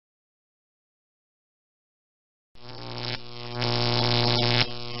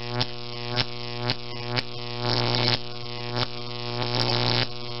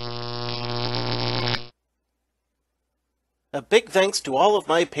A big thanks to all of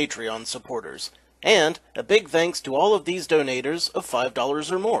my Patreon supporters, and a big thanks to all of these donators of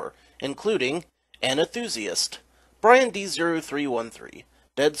 $5 or more, including An Enthusiast, Brian D0313,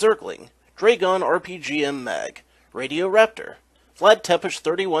 Dead Zergling, Dragon RPGM Mag, Radio Raptor, Vlad Tepish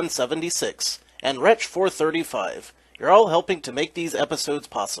 3176, and Wretch 435. You're all helping to make these episodes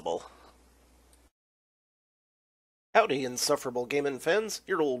possible. Howdy, Insufferable Gaming fans.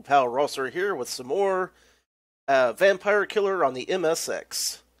 Your old pal Rosser here with some more Vampire Killer on the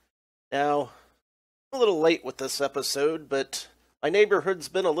MSX. Now, I'm a little late with this episode, but my neighborhood's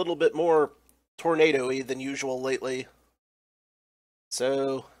been a little bit more tornado-y than usual lately.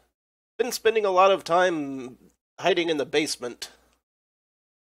 So, been spending a lot of time hiding in the basement.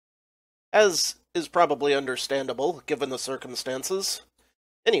 As is probably understandable, given the circumstances.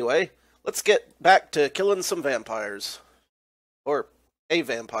 Anyway, let's get back to killing some vampires. Or a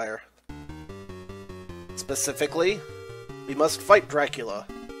vampire. Specifically, we must fight Dracula.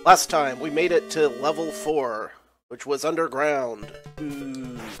 Last time, we made it to level 4, which was underground.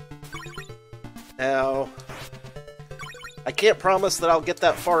 Ooh. Now, I can't promise that I'll get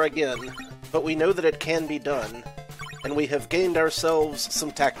that far again, but we know that it can be done, and we have gained ourselves some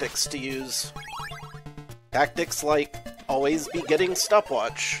tactics to use. Tactics like always be getting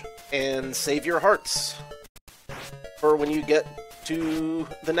stopwatch, and save your hearts for when you get to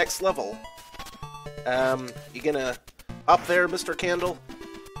the next level. You gonna hop there, Mr. Candle?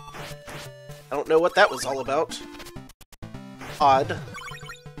 I don't know what that was all about. Odd.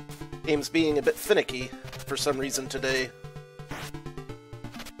 Game's being a bit finicky for some reason today.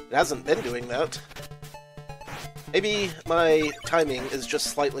 It hasn't been doing that. Maybe my timing is just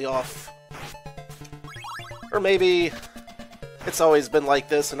slightly off. Or maybe it's always been like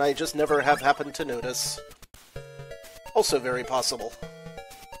this and I just never have happened to notice. Also very possible.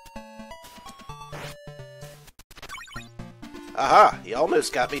 Aha! You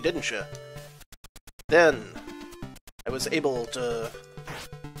almost got me, didn't you? Then, I was able to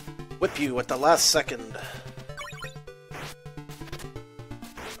whip you at the last second.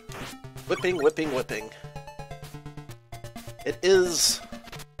 Whipping, whipping, whipping. It is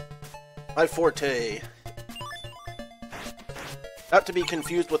my forte. Not to be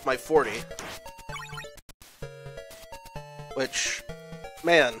confused with my 40. Which,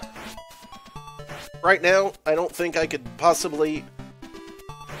 man, right now, I don't think I could possibly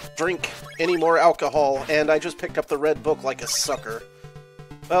drink any more alcohol, and I just picked up the red book like a sucker.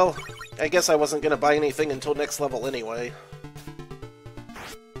 Well, I guess I wasn't going to buy anything until next level anyway.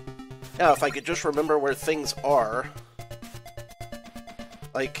 Now, if I could just remember where things are.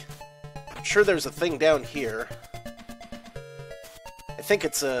 Like, I'm sure there's a thing down here. I think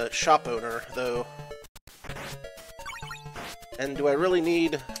it's a shop owner, though. And do I really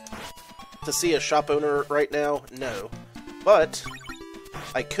need to see a shop owner right now? No. But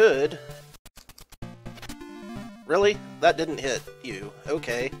I could. Really? That didn't hit you.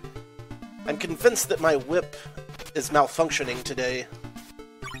 Okay. I'm convinced that my whip is malfunctioning today.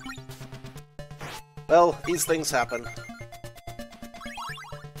 Well, these things happen.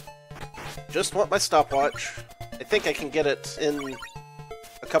 Just want my stopwatch. I think I can get it in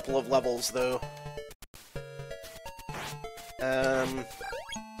a couple of levels, though.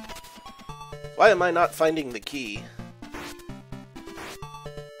 Why am I not finding the key?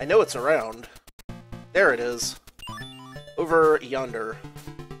 I know it's around. There it is. Over yonder.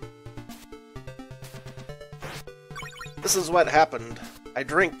 This is what happened. I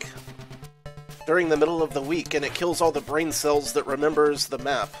drink during the middle of the week, and it kills all the brain cells that remembers the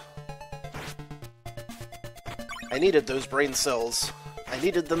map. I needed those brain cells. I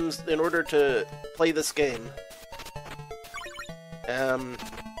needed them in order to play this game.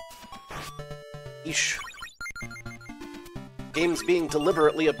 Eesh. Game's being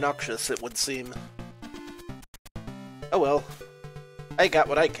deliberately obnoxious, it would seem. Oh well. I got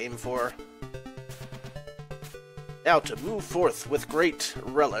what I came for. Now to move forth with great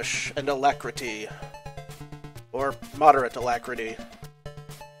relish and alacrity. Or moderate alacrity.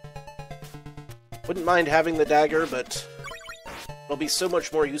 Wouldn't mind having the dagger, but it'll be so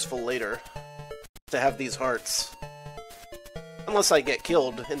much more useful later to have these hearts. Unless I get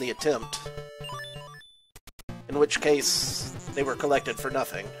killed in the attempt. In which case, they were collected for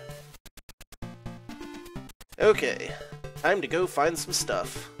nothing. Okay, time to go find some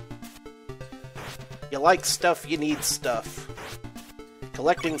stuff. You like stuff, you need stuff.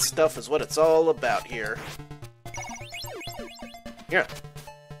 Collecting stuff is what it's all about here. Here.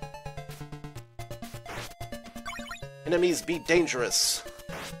 Enemies be dangerous.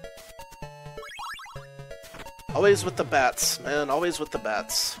 Always with the bats, man, always with the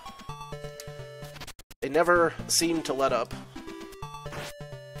bats. They never seem to let up.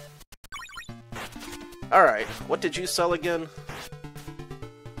 Alright, what did you sell again?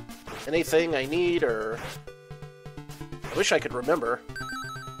 Anything I need, or... I wish I could remember.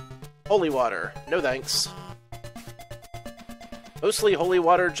 Holy water. No thanks. Mostly holy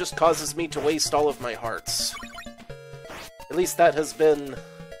water just causes me to waste all of my hearts. At least that has been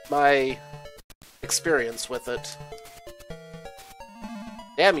my experience with it.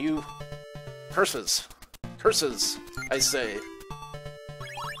 Damn you. Curses. Curses, I say.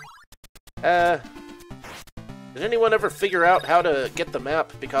 Did anyone ever figure out how to get the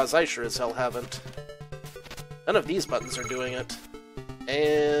map? Because I sure as hell haven't. None of these buttons are doing it.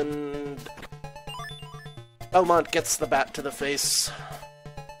 And... Belmont gets the bat to the face.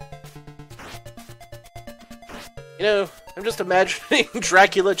 You know, I'm just imagining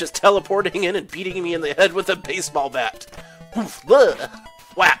Dracula just teleporting in and beating me in the head with a baseball bat. Woof, bleh,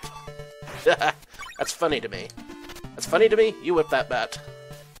 whap! That's funny to me. That's funny to me? You whip that bat.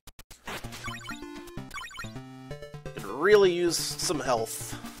 Could really use some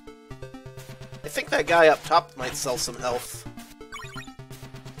health. I think that guy up top might sell some health.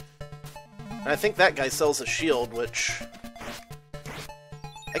 And I think that guy sells a shield, which...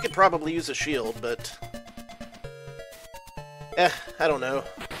 I could probably use a shield, but... I don't know.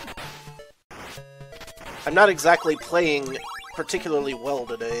 I'm not exactly playing particularly well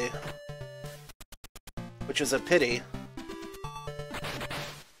today. Which is a pity.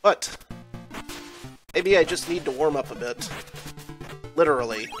 But... maybe I just need to warm up a bit.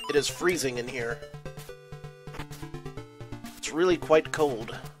 Literally, it is freezing in here. It's really quite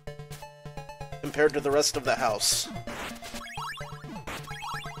cold. Compared to the rest of the house.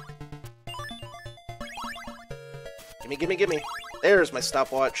 Gimme, gimme, gimme. There's my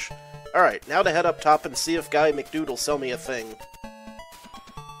stopwatch. Alright, now to head up top and see if Guy McDude will sell me a thing.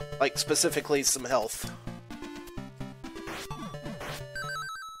 Like, specifically some health.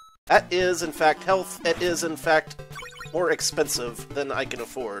 That is, in fact, health. It is, in fact, more expensive than I can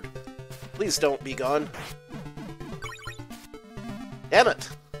afford. Please don't be gone. Damn it!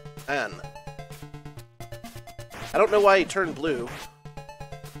 Man. I don't know why he turned blue.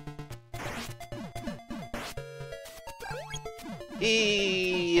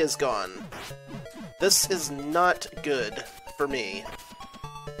 He is gone. This is not good for me.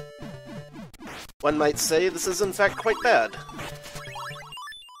 One might say this is in fact quite bad.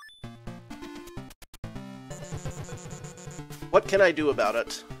 What can I do about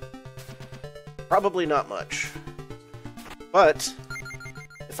it? Probably not much. But,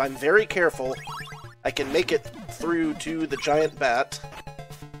 if I'm very careful, I can make it through to the giant bat,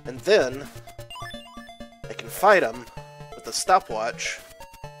 and then I can fight him with the stopwatch,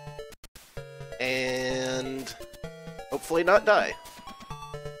 and hopefully not die.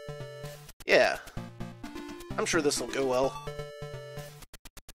 Yeah, I'm sure this will go well.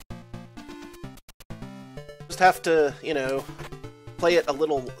 Just have to, you know, play it a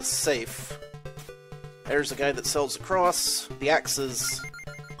little safe. There's a guy that sells a cross. The axe is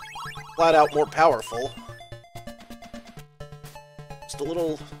flat out more powerful. Just a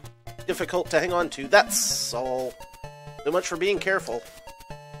little difficult to hang on to. That's all. So much for being careful.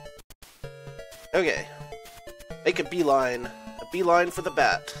 Okay. Make a beeline. A beeline for the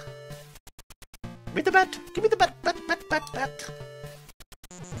bat. Give me the bat! Give me the bat! Bat, bat, bat, bat!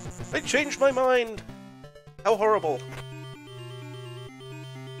 I changed my mind! How horrible.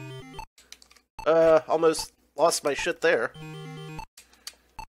 Almost lost my shit there.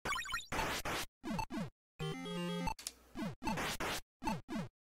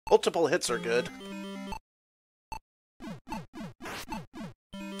 Multiple hits are good.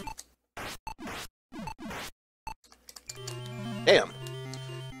 Damn.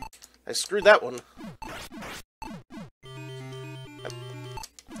 I screwed that one.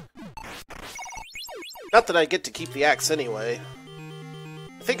 Not that I get to keep the axe anyway.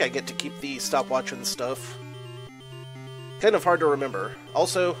 I think I get to keep the stopwatch and stuff. Kind of hard to remember.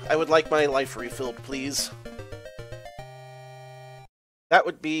 Also, I would like my life refilled, please. That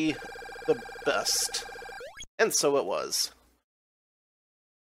would be the best. And so it was.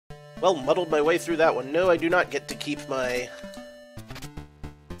 Well, muddled my way through that one. No, I do not get to keep my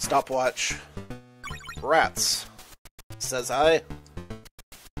stopwatch. Rats, says I.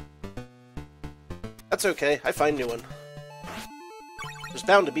 That's okay, I find new one. There's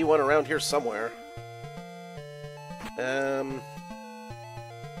bound to be one around here somewhere.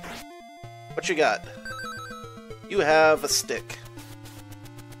 What you got? You have a stick.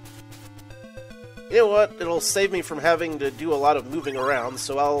 You know what? It'll save me from having to do a lot of moving around,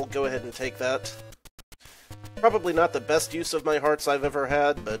 so I'll go ahead and take that. Probably not the best use of my hearts I've ever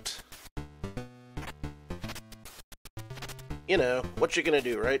had, but... you know, what you gonna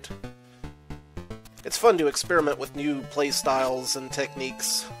do, right? It's fun to experiment with new playstyles and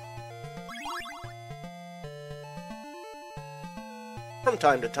techniques. From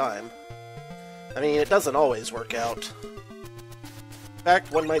time to time. I mean, it doesn't always work out. In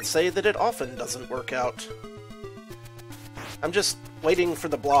fact, one might say that it often doesn't work out. I'm just waiting for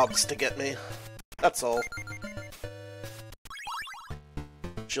the blobs to get me. That's all.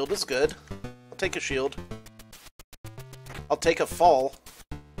 Shield is good. I'll take a shield. I'll take a fall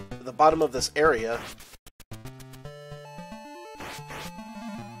to the bottom of this area.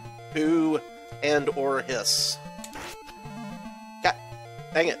 Boo and or hiss. God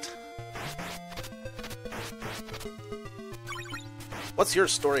dang it. What's your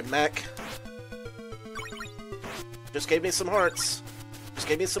story, Mac? Just gave me some hearts. Just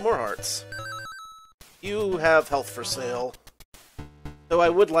gave me some more hearts. You have health for sale. Though I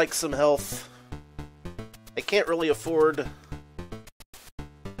would like some health. I can't really afford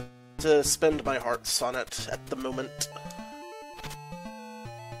to spend my hearts on it at the moment.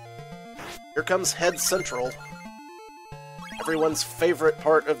 Here comes Head Central. Everyone's favorite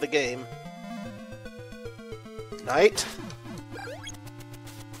part of the game. Knight?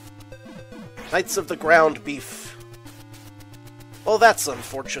 Knights of the Ground Beef. Well, that's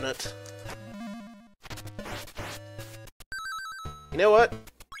unfortunate. You know what?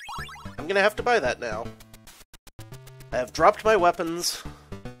 I'm gonna have to buy that now. I have dropped my weapons.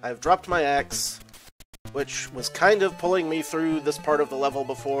 I have dropped my axe, which was kind of pulling me through this part of the level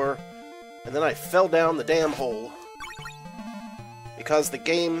before, and then I fell down the damn hole. Because the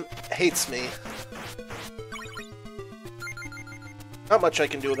game hates me. Not much I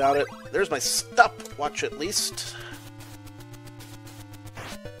can do about it. There's my stopwatch, at least.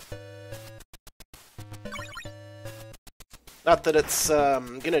 Not that it's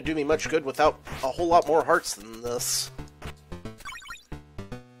gonna do me much good without a whole lot more hearts than this.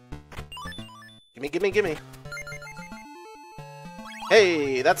 Gimme, gimme, gimme.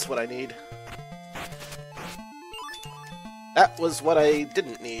 Hey, that's what I need. That was what I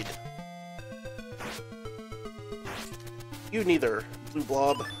didn't need. You neither, Blue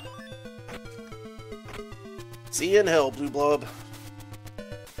Blob. See you in hell, Blue Blob.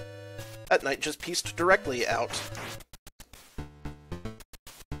 That knight just pieced directly out.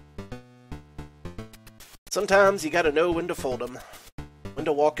 Sometimes you gotta know when to fold 'em. When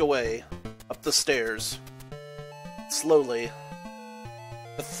to walk away. Up the stairs. Slowly.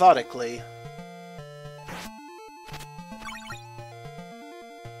 Methodically.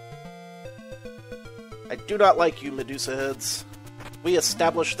 I do not like you, Medusa heads. We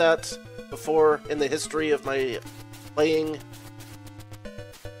established that before in the history of my playing.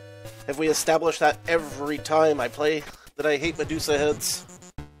 Have we established that every time I play that I hate Medusa heads?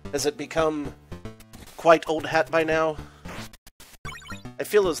 Has it become quite old hat by now? I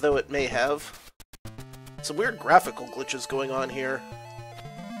feel as though it may have. Some weird graphical glitches going on here.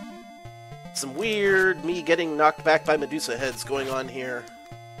 Some weird me getting knocked back by Medusa heads going on here.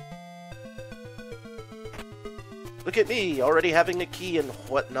 Look at me, already having a key and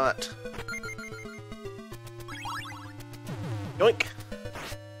whatnot. Yoink!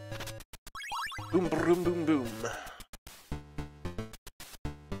 Boom, boom, boom, boom.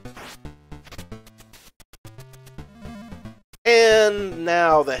 And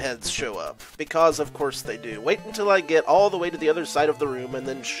now the heads show up, because of course they do. Wait until I get all the way to the other side of the room and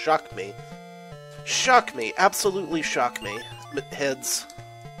then shock me. Shock me, absolutely shock me, heads.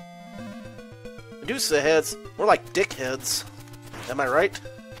 Medusa heads, more like dick heads. Am I right?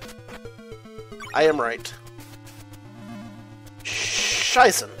 I am right.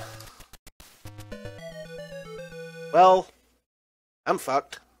 Scheisse. Well, I'm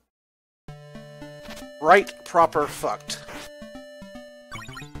fucked. Right proper fucked.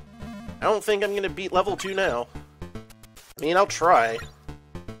 I don't think I'm gonna beat level 2 now. I mean, I'll try.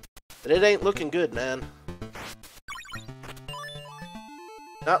 But it ain't looking good, man.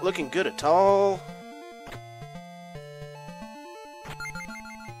 Not looking good at all.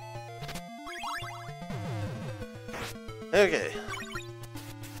 Okay.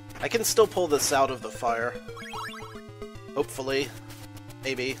 I can still pull this out of the fire. Hopefully.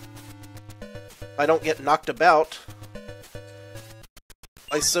 Maybe. If I don't get knocked about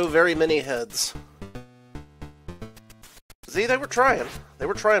by so very many heads. See, they were trying. They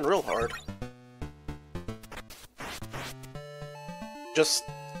were trying real hard. Just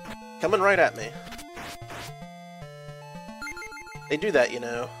coming right at me. They do that, you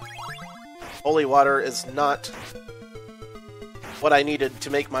know. Holy water is not what I needed to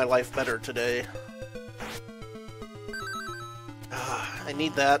make my life better today. I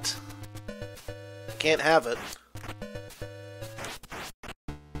need that. I can't have it.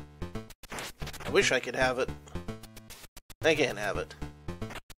 wish I could have it. I can't have it.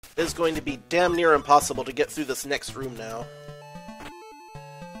 It is going to be damn near impossible to get through this next room now.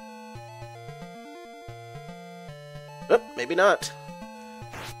 Oh, maybe not.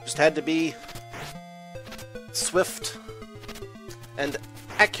 Just had to be swift and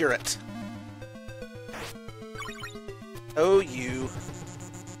accurate. Oh, you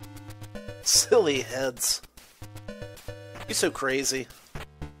silly heads. You're so crazy.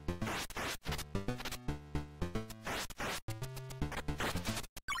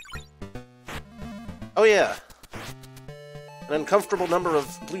 Oh yeah. An uncomfortable number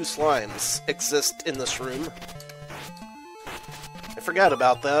of blue slimes exist in this room. I forgot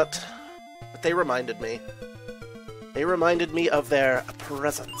about that, but they reminded me. They reminded me of their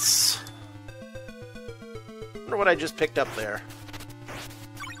presence. Wonder what I just picked up there.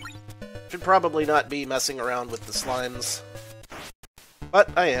 Should probably not be messing around with the slimes. But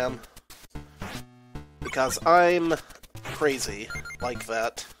I am. Because I'm crazy like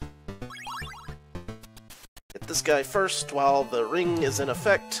that. Get this guy first while the ring is in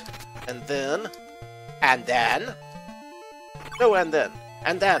effect, and then... And then... No, and then.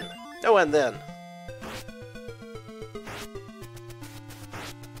 And then. No, and then.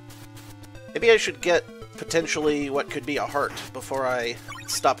 Maybe I should get potentially what could be a heart before I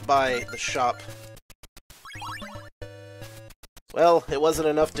stop by the shop. Well, it wasn't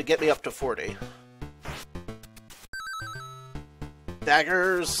enough to get me up to 40.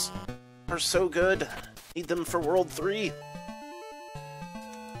 Daggers are so good. Need them for World 3.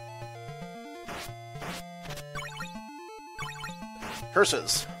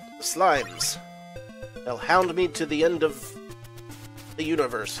 Curses. The slimes. They'll hound me to the end of the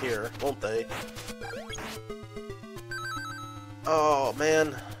universe here, won't they? Oh,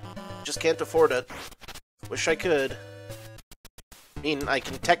 man. Just can't afford it. Wish I could. I mean, I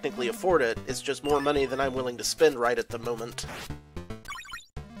can technically afford it, it's just more money than I'm willing to spend right at the moment.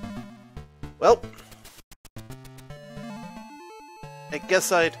 Well, I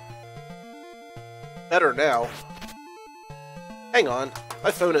guess I'd... better now. Hang on,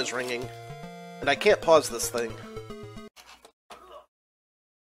 my phone is ringing, and I can't pause this thing.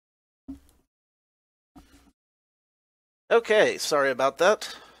 Okay, sorry about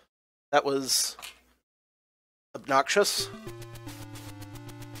that. That was... obnoxious.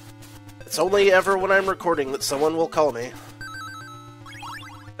 It's only ever when I'm recording that someone will call me.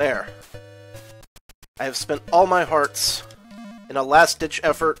 There. I have spent all my hearts in a last-ditch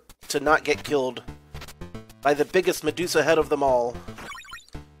effort to not get killed by the biggest Medusa head of them all,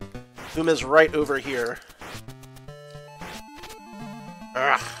 whom is right over here.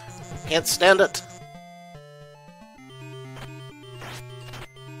 Ugh, can't stand it.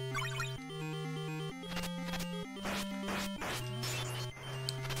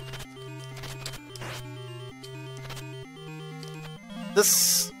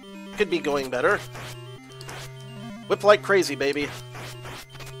 This could be going better. Whip like crazy, baby.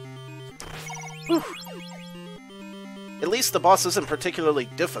 Whew. At least the boss isn't particularly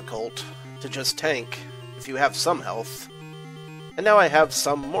difficult to just tank if you have some health. And now I have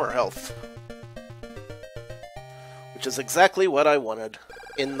some more health. Which is exactly what I wanted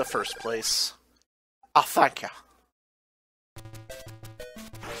in the first place. Ah, thank ya.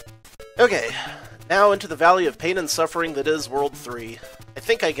 Okay, now into the valley of pain and suffering that is World 3. I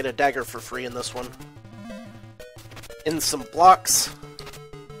think I get a dagger for free in this one. In some blocks.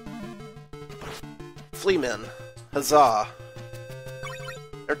 Fleamen. Huzzah.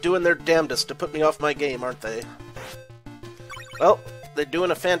 They're doing their damnedest to put me off my game, aren't they? Well, they're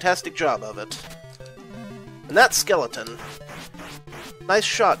doing a fantastic job of it. And that skeleton. Nice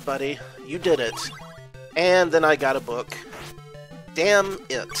shot, buddy. You did it. And then I got a book. Damn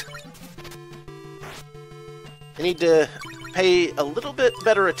it. I need to pay a little bit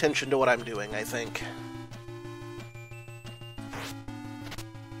better attention to what I'm doing, I think.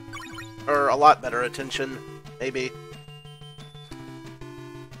 Or a lot better attention, maybe.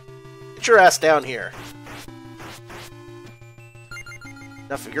 Get your ass down here.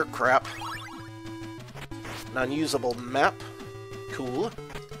 Enough of your crap. An unusable map. Cool.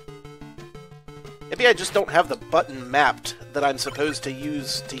 Maybe I just don't have the button mapped that I'm supposed to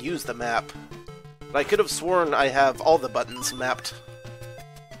use the map. But I could have sworn I have all the buttons mapped.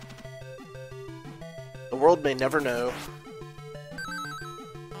 The world may never know.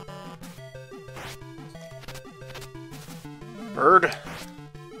 Bird.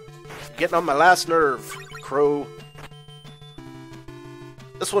 Getting on my last nerve, Crow.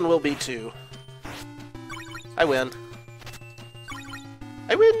 This one will be too. I win.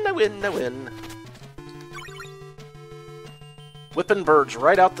 I win, I win, I win. Whipping birds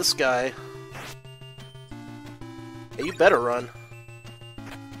right out the sky. Hey, you better run.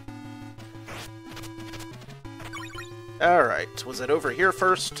 Alright, was it over here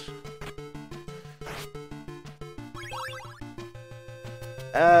first?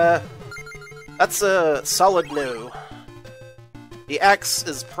 That's a solid no. The axe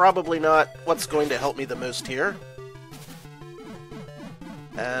is probably not what's going to help me the most here.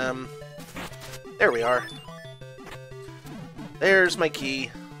 There we are. There's my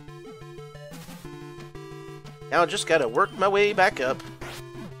key. Now I just gotta work my way back up.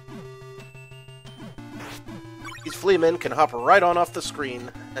 These fleamen can hop right on off the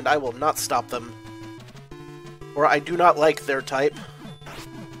screen, and I will not stop them. Or I do not like their type.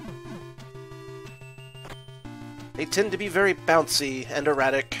 They tend to be very bouncy and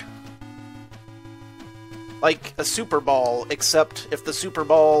erratic. Like a Super Ball, except if the Super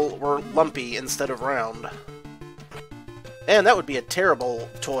Ball were lumpy instead of round. And that would be a terrible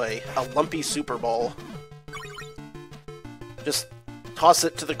toy, a lumpy Super Ball. Just toss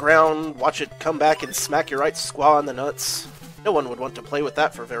it to the ground, watch it come back and smack your right squaw in the nuts. No one would want to play with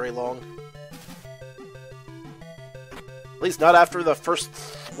that for very long. At least not after the first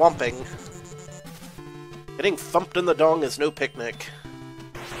thwomping. Getting thumped in the dong is no picnic.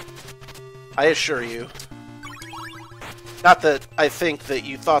 I assure you. Not that I think that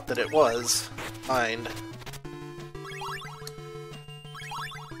you thought that it was. Mind.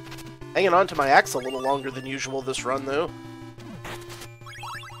 Hanging on to my axe a little longer than usual this run, though.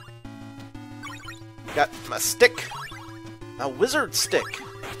 Got my stick. A wizard stick.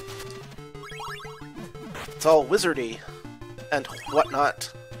 It's all wizardy and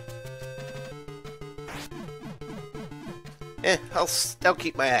whatnot. I'll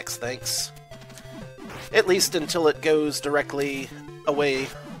keep my axe, thanks. At least until it goes directly away.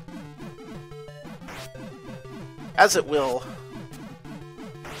 As it will.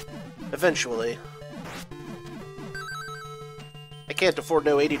 Eventually. I can't afford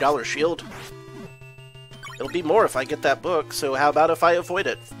no $80 shield. It'll be more if I get that book, so how about if I avoid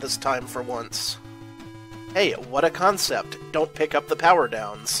it this time for once? Hey, what a concept. Don't pick up the power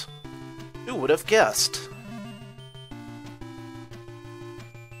downs. Who would have guessed?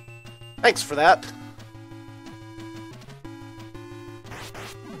 Thanks for that.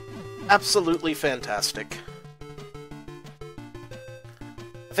 Absolutely fantastic.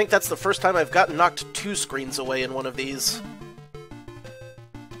 I think that's the first time I've gotten knocked 2 screens away in one of these.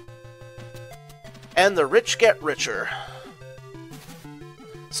 And the rich get richer.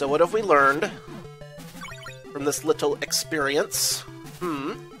 So what have we learned from this little experience?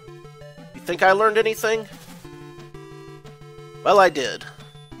 You think I learned anything? Well, I did.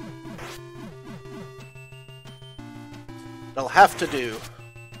 I'll have to do.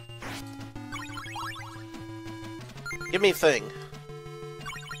 Give me thing.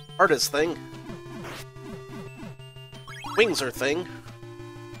 Heart is thing. Wings are thing.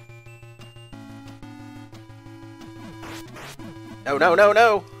 No, no, no,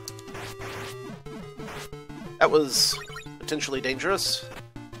 no! That was potentially dangerous.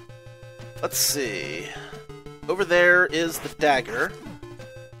 Let's see. Over there is the dagger.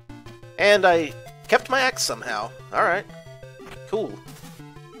 And I kept my axe somehow. Alright. Cool.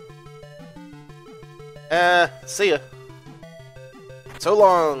 See ya. So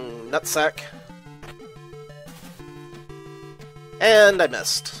long, nutsack. And I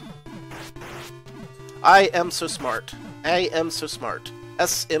missed. I am so smart. I am so smart.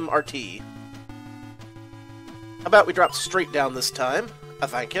 SMRT. How about we drop straight down this time?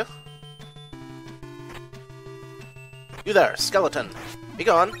 Thank you. You there, skeleton. Be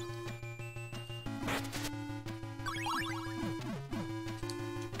gone.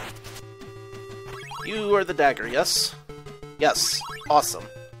 You are the dagger, yes? Yes. Awesome.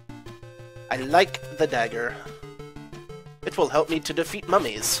 I like the dagger. It will help me to defeat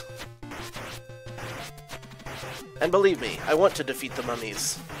mummies. And believe me, I want to defeat the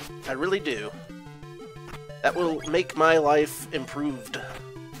mummies. I really do. That will make my life improved,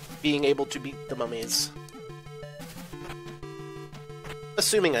 being able to beat the mummies.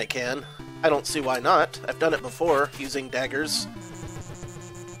 Assuming I can. I don't see why not. I've done it before, using daggers.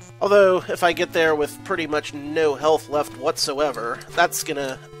 Although, if I get there with pretty much no health left whatsoever, that's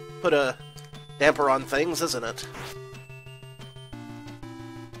gonna put a damper on things, isn't it?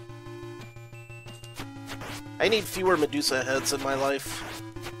 I need fewer Medusa heads in my life.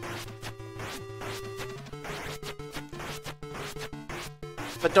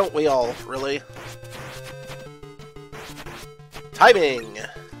 But don't we all, really? Timing!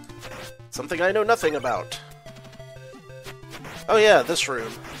 Something I know nothing about. Oh yeah, this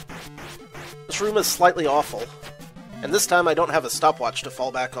room. This room is slightly awful. And this time I don't have a stopwatch to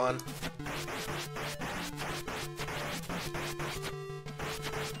fall back on.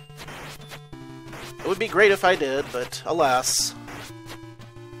 It would be great if I did, but alas.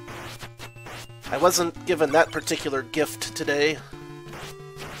 I wasn't given that particular gift today.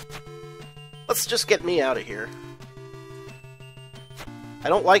 Let's just get me out of here. I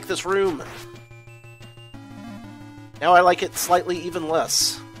don't like this room. Now I like it slightly even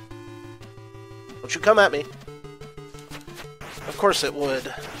less. Don't you come at me. Of course it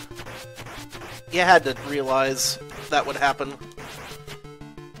would. You had to realize that would happen.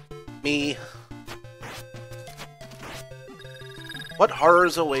 Me. What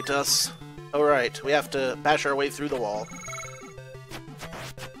horrors await us? Oh right, we have to bash our way through the wall.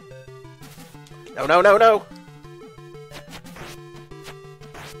 No, no, no, no!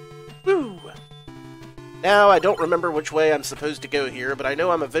 Woo! Now, I don't remember which way I'm supposed to go here, but I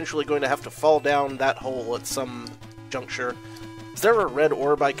know I'm eventually going to have to fall down that hole at some juncture. Is there a red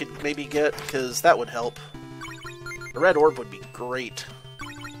orb I could maybe get? Because that would help. A red orb would be great.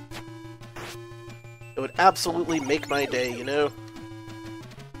 It would absolutely make my day, you know?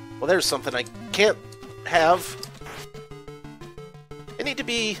 Well, there's something I can't have. I need to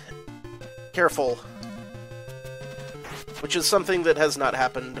be careful. Which is something that has not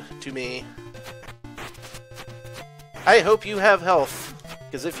happened to me. I hope you have health,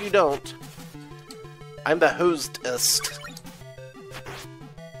 because if you don't, I'm the hostess.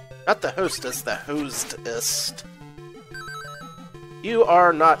 Not the hostess, the hostess. You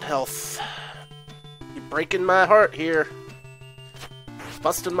are not health. You're breaking my heart here.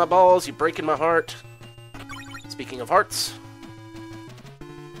 Busting my balls, you breaking my heart. Speaking of hearts.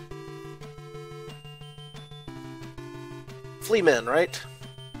 Fleamen, right?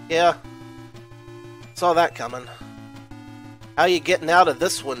 Yeah. Saw that coming. How you getting out of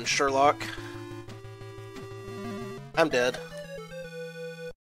this one, Sherlock? I'm dead.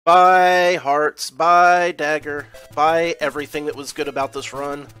 Bye, hearts. Bye, dagger. Bye, everything that was good about this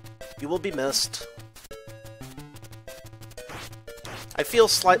run. You will be missed. I feel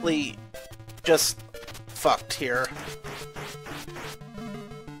slightly just fucked here.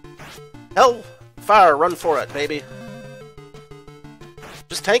 Hell, fire, run for it, baby.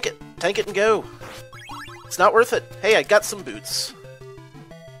 Just tank it. Tank it and go. It's not worth it. Hey, I got some boots.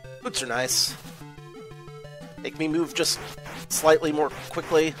 Boots are nice. Make me move just slightly more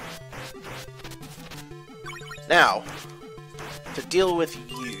quickly. Now, to deal with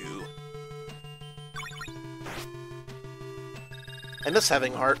you. I miss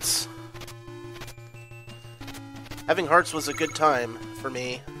having hearts. Having hearts was a good time for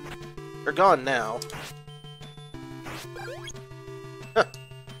me. They're gone now. Huh.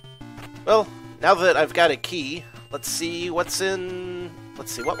 Well, now that I've got a key, let's see what's in...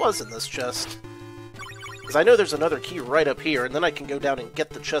 Let's see, what was in this chest? Because I know there's another key right up here, and then I can go down and get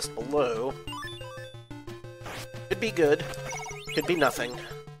the chest below. Could be good. Could be nothing.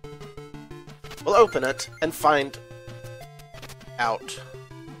 We'll open it and find out.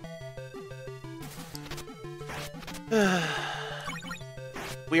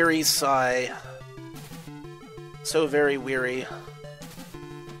 Weary sigh. So very weary.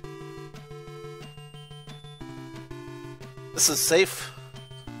 This is safe.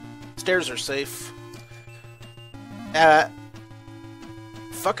 Stairs are safe.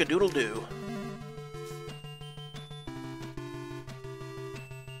 Fuck-a-doodle-doo.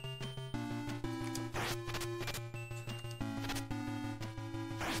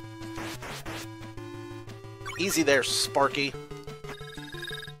 Easy there, Sparky.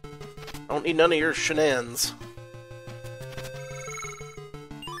 I don't need none of your shenanigans.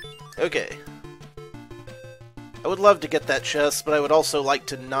 Okay. I would love to get that chest, but I would also like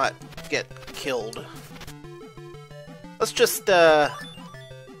to not get killed. Let's just, well,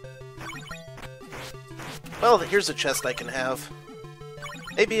 here's a chest I can have.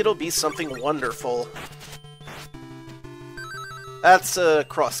 Maybe it'll be something wonderful. That's a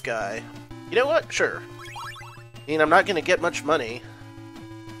cross guy. You know what? Sure. I mean, I'm not gonna get much money.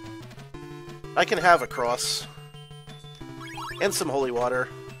 I can have a cross. And some holy water.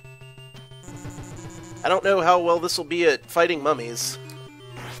 I don't know how well this will be at fighting mummies.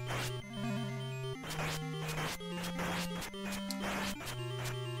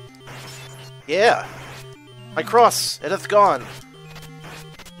 Yeah! My cross! It hath gone!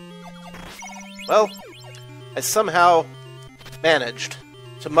 Well, I somehow managed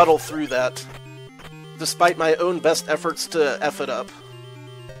to muddle through that, despite my own best efforts to F it up.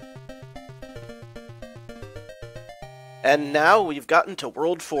 And now we've gotten to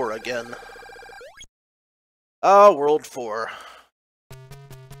World 4 again. Ah, World 4.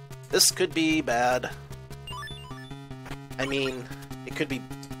 This could be bad. I mean, it could be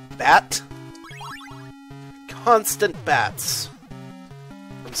bat? Constant bats.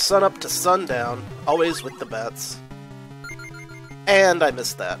 For From sunup to sundown, always with the bats. And I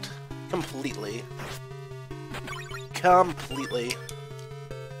missed that. Completely. Completely.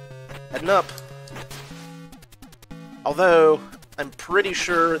 Heading up. Although, I'm pretty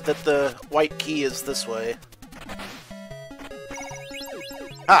sure that the white key is this way.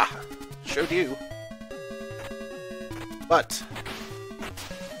 Ah! Showed you. But,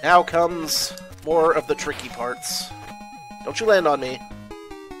 now comes more of the tricky parts. Don't you land on me.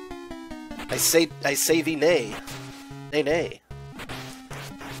 I say thee nay. Nay, nay.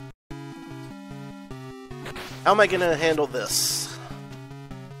 How am I gonna handle this?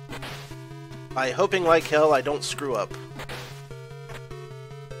 By hoping like hell I don't screw up.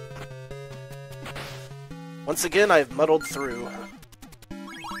 Once again, I've muddled through.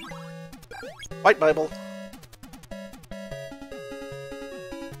 White Bible.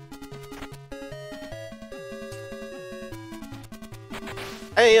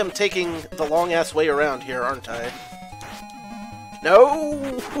 I am taking the long-ass way around here, aren't I? No!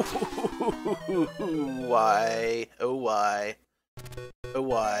 Why? Oh, why? Oh,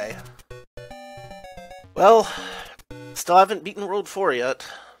 why? Well, still haven't beaten World 4 yet.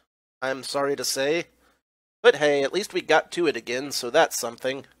 I'm sorry to say. But hey, at least we got to it again, so that's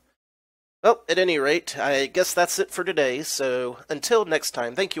something. Well, at any rate, I guess that's it for today, so until next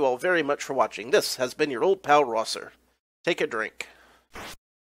time, thank you all very much for watching. This has been your old pal Rosser. Take a drink.